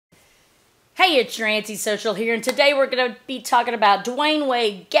Hey, it's your Auntie Social here, and today we're going to be talking about Dwayne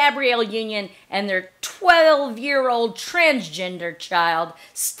Wade, Gabrielle Union, and their 12-year-old transgender child.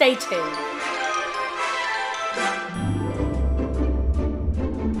 Stay tuned.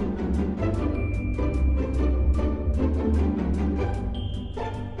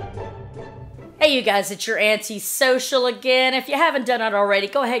 Hey you guys, it's your Auntie Social again. If you haven't done it already,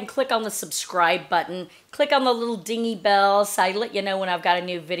 go ahead and click on the subscribe button. Click on the little dingy bell so I let you know when I've got a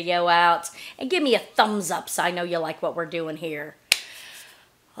new video out. And give me a thumbs up so I know you like what we're doing here.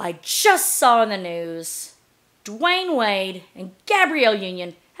 I just saw in the news, Dwayne Wade and Gabrielle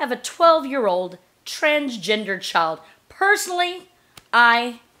Union have a 12-year-old transgender child. Personally,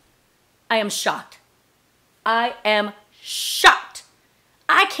 I am shocked. I am shocked.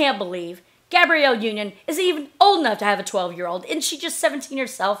 I can't believe Gabrielle Union is even old enough to have a 12-year-old. Isn't she just 17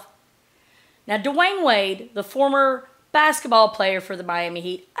 herself? Now, Dwayne Wade, the former basketball player for the Miami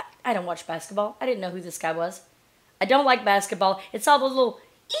Heat. I don't watch basketball. I didn't know who this guy was. I don't like basketball. It's all the little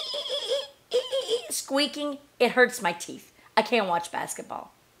squeaking. It hurts my teeth. I can't watch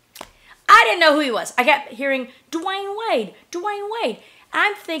basketball. I didn't know who he was. I kept hearing Dwayne Wade, Dwayne Wade.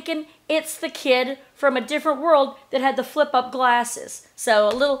 I'm thinking it's the kid from a different world that had the flip-up glasses. So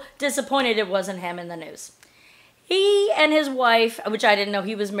a little disappointed it wasn't him in the news. He and his wife, which I didn't know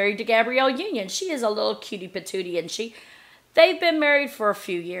he was married to Gabrielle Union. She is a little cutie patootie, and they've been married for a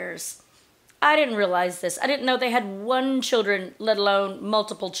few years. I didn't realize this. I didn't know they had one children, let alone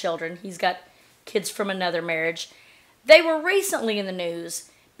multiple children. He's got kids from another marriage. They were recently in the news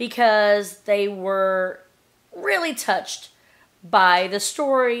because they were really touched by the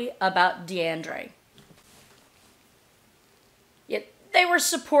story about DeAndre. Yet they were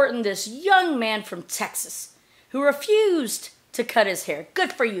supporting this young man from Texas who refused to cut his hair.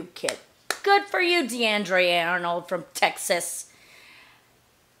 Good for you, kid. Good for you, DeAndre Arnold from Texas.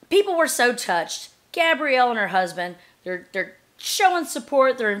 People were so touched. Gabrielle and her husband, they're showing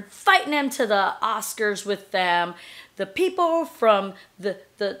support. They're inviting him to the Oscars with them. The people from the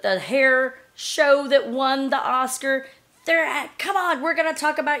hair show that won the Oscar, they're at, come on, we're going to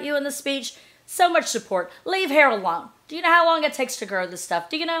talk about you in the speech. So much support. Leave hair alone. Do you know how long it takes to grow this stuff?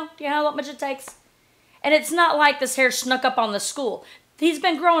 Do you know how much it takes? And it's not like this hair snuck up on the school. He's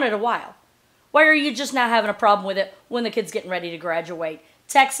been growing it a while. Why are you just now having a problem with it when the kid's getting ready to graduate?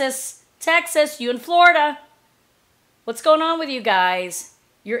 Texas, you in Florida. What's going on with you guys?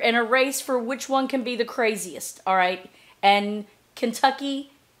 You're in a race for which one can be the craziest, all right? And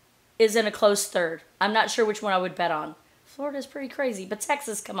Kentucky is in a close third. I'm not sure which one I would bet on. Florida's pretty crazy, but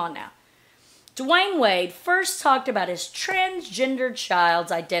Texas, come on now. Dwayne Wade first talked about his transgender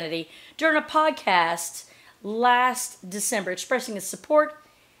child's identity during a podcast last December, expressing his support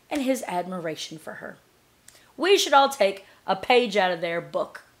and his admiration for her. We should all take a page out of their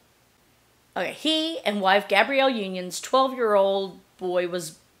book. Okay, he and wife Gabrielle Union's 12-year-old boy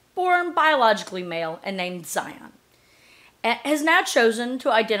was born biologically male and named Zion, and has now chosen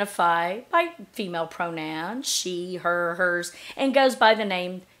to identify by female pronouns, she, her, hers, and goes by the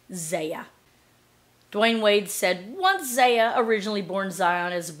name Zaya. Dwayne Wade said once Zaya, originally born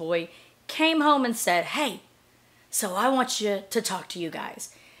Zion as a boy, came home and said, hey, so I want you to talk to you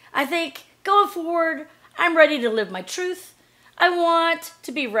guys. I think going forward, I'm ready to live my truth. I want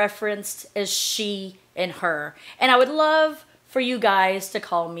to be referenced as she and her, and I would love for you guys to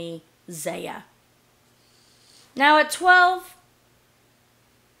call me Zaya. Now at 12,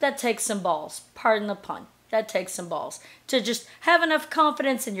 that takes some balls. Pardon the pun. That takes some balls. To just have enough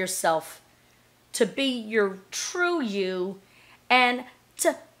confidence in yourself to be your true you, and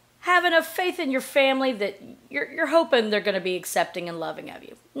to have enough faith in your family that you're hoping they're going to be accepting and loving of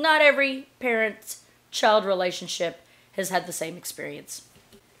you. Not every parent-child relationship has had the same experience.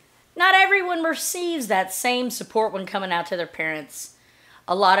 Not everyone receives that same support when coming out to their parents.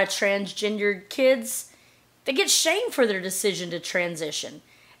 A lot of transgender kids, they get shamed for their decision to transition,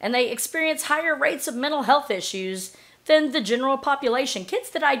 and they experience higher rates of mental health issues than the general population. Kids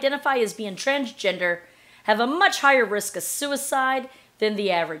that identify as being transgender have a much higher risk of suicide than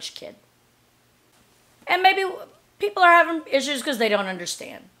the average kid. And maybe people are having issues because they don't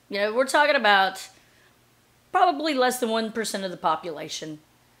understand. You know, we're talking about probably less than 1% of the population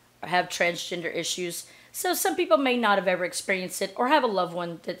have transgender issues. So some people may not have ever experienced it or have a loved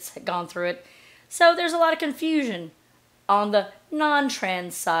one that's gone through it. So there's a lot of confusion on the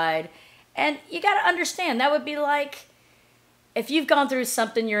non-trans side. And you got to understand, that would be like if you've gone through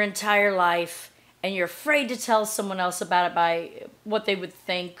something your entire life and you're afraid to tell someone else about it by what they would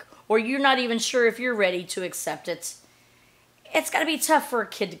think, or you're not even sure if you're ready to accept it. It's got to be tough for a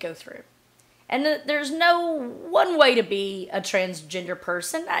kid to go through. And there's no one way to be a transgender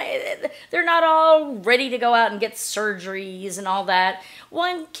person. They're not all ready to go out and get surgeries and all that.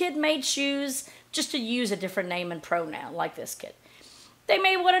 One kid may choose just to use a different name and pronoun, like this kid. They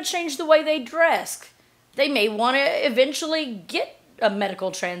may want to change the way they dress. They may want to eventually get a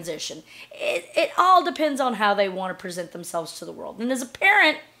medical transition. It all depends on how they want to present themselves to the world. And as a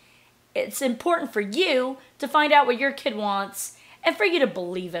parent, it's important for you to find out what your kid wants and for you to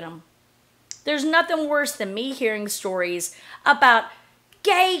believe in them. There's nothing worse than me hearing stories about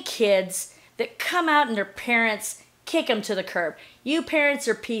gay kids that come out and their parents kick them to the curb. You parents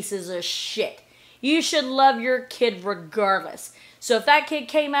are pieces of shit. You should love your kid regardless. So if that kid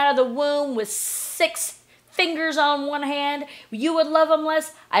came out of the womb with 6 fingers on one hand, you would love them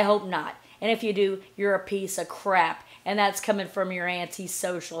less? I hope not. And if you do, you're a piece of crap. And that's coming from your Auntie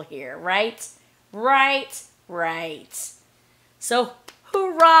Social here, right? Right. So,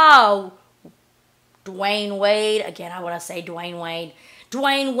 hoorah! Dwayne Wade. Again, I want to say Dwayne Wade.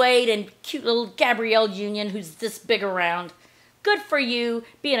 Dwayne Wade and cute little Gabrielle Union, who's this big around. Good for you,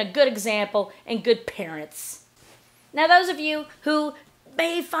 being a good example and good parents. Now, those of you who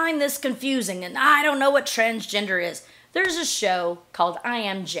may find this confusing and I don't know what transgender is, there's a show called I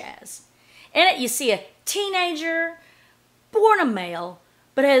Am Jazz. In it, you see a teenager, born a male,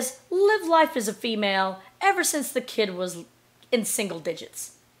 but has lived life as a female ever since the kid was in single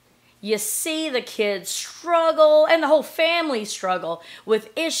digits. You see the kids struggle and the whole family struggle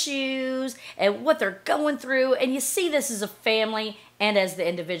with issues and what they're going through. And you see this as a family and as the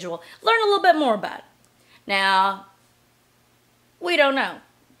individual. Learn a little bit more about it. Now, we don't know.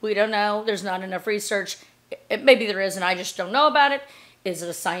 There's not enough research. Maybe there is and I just don't know about it. Is it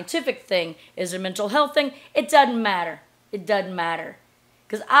a scientific thing? Is it a mental health thing? It doesn't matter.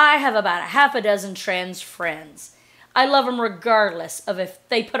 Because I have about a half a dozen trans friends. I love them regardless of if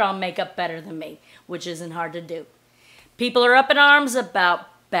they put on makeup better than me, which isn't hard to do. People are up in arms about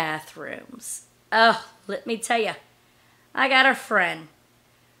bathrooms. Oh, let me tell you, I got a friend.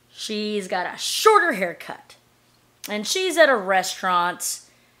 She's got a shorter haircut, and she's at a restaurant.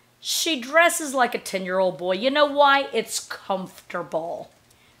 She dresses like a 10-year-old boy. You know why? It's comfortable.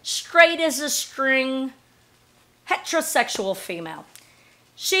 Straight as a string, heterosexual female.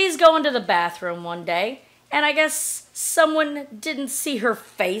 She's going to the bathroom one day, and I guess someone didn't see her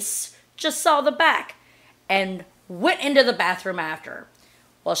face, just saw the back, and went into the bathroom after her.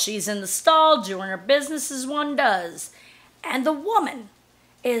 Well, she's in the stall doing her business as one does, and the woman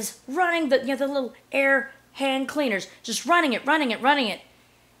is running the little air hand cleaners, just running it.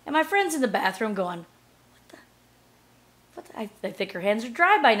 And my friend's in the bathroom going, what the? I think her hands are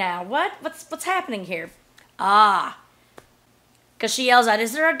dry by now. What's happening here? Because she yells out,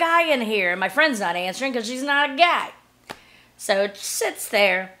 is there a guy in here? And my friend's not answering because she's not a guy. So it sits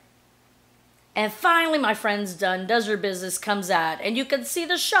there. And finally my friend's done, does her business, comes out. And you can see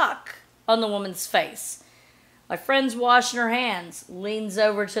the shock on the woman's face. My friend's washing her hands, leans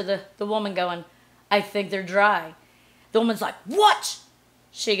over to the woman going, I think they're dry. The woman's like, what?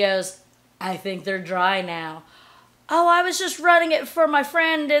 She goes, I think they're dry now. Oh, I was just running it for my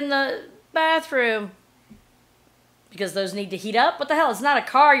friend in the bathroom. Because those need to heat up? What the hell? It's not a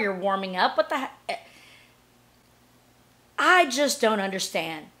car you're warming up. What the heck? I just don't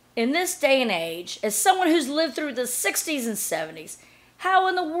understand. In this day and age, as someone who's lived through the 60s and 70s, how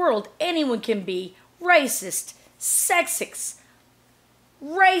in the world anyone can be racist, sexist,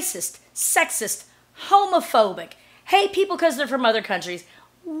 homophobic, hate people because they're from other countries.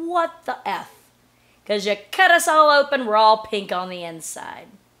 What the F? Because you cut us all open, we're all pink on the inside.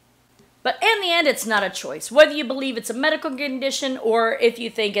 But in the end, it's not a choice. Whether you believe it's a medical condition or if you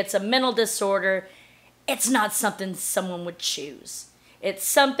think it's a mental disorder, it's not something someone would choose. It's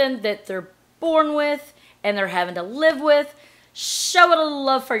something that they're born with and they're having to live with. Show a little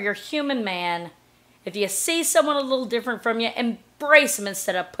love for your human man. If you see someone a little different from you, embrace them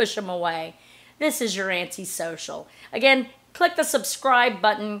instead of push them away. This is your Auntie Social. Again, click the subscribe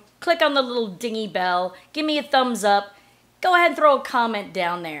button. Click on the little dingy bell. Give me a thumbs up. Go ahead and throw a comment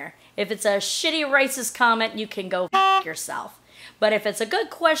down there. If it's a shitty racist comment, you can go f*** yourself. But if it's a good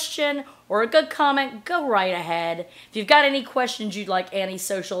question or a good comment, go right ahead. If you've got any questions you'd like Auntie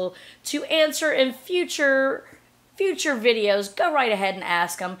Social to answer in future videos, go right ahead and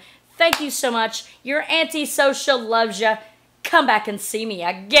ask them. Thank you so much. Your Auntie Social loves you. Come back and see me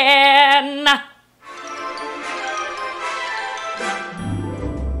again.